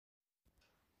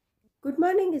Good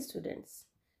morning, students.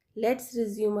 Let's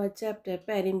resume our chapter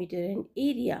Perimeter and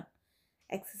Area.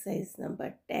 Exercise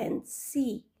number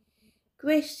 10C.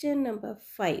 Question number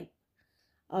 5.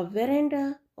 A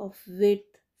veranda of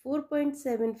width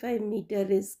 4.75 meter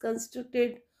is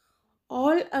constructed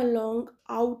all along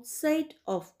outside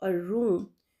of a room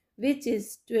which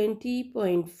is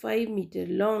 20.5 meter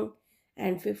long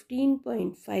and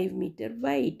 15.5 meter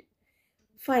wide.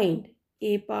 Find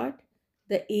A part,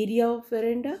 the area of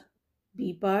veranda,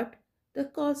 B part, the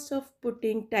cost of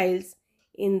putting tiles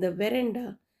in the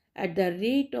veranda at the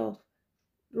rate of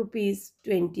rupees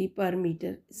 20 per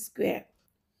meter square.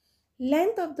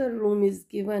 Length of the room is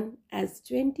given as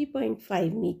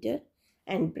 20.5 meter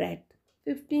and breadth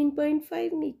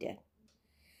 15.5 meter.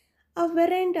 A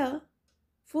veranda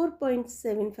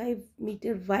 4.75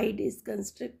 meter wide is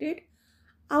constructed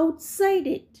outside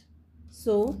it.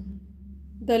 So,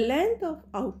 the length of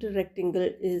outer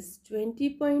rectangle is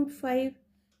 20.5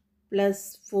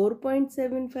 plus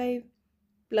 4.75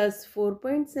 plus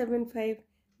 4.75,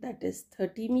 that is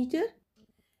 30 meter,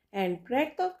 and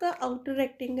breadth of the outer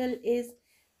rectangle is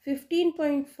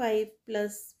 15.5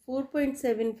 plus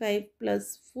 4.75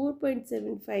 plus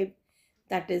 4.75,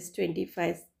 that is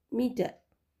 25 meter.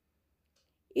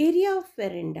 Area of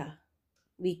veranda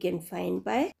we can find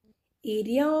by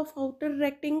area of outer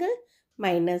rectangle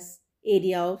minus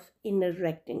area of inner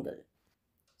rectangle.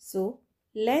 So,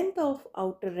 length of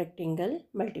outer rectangle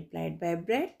multiplied by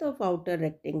breadth of outer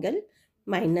rectangle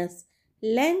minus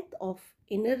length of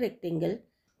inner rectangle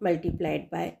multiplied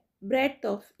by breadth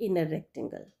of inner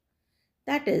rectangle.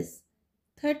 That is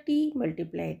 30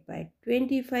 multiplied by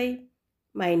 25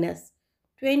 minus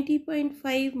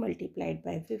 20.5 multiplied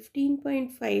by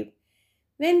 15.5.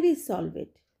 When we solve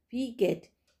it, we get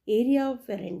area of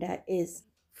veranda is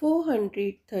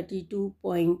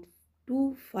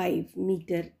 432.25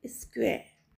 meter square.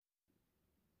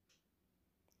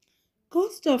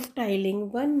 Cost of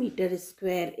tiling 1 meter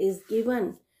square is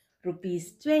given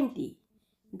rupees 20.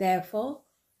 Therefore,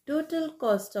 total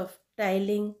cost of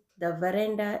tiling the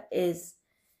veranda is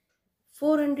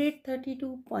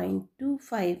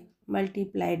 432.25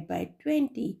 multiplied by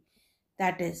 20,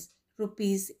 that is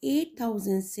rupees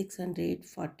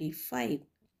 8,645.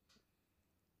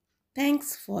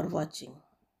 Thanks for watching.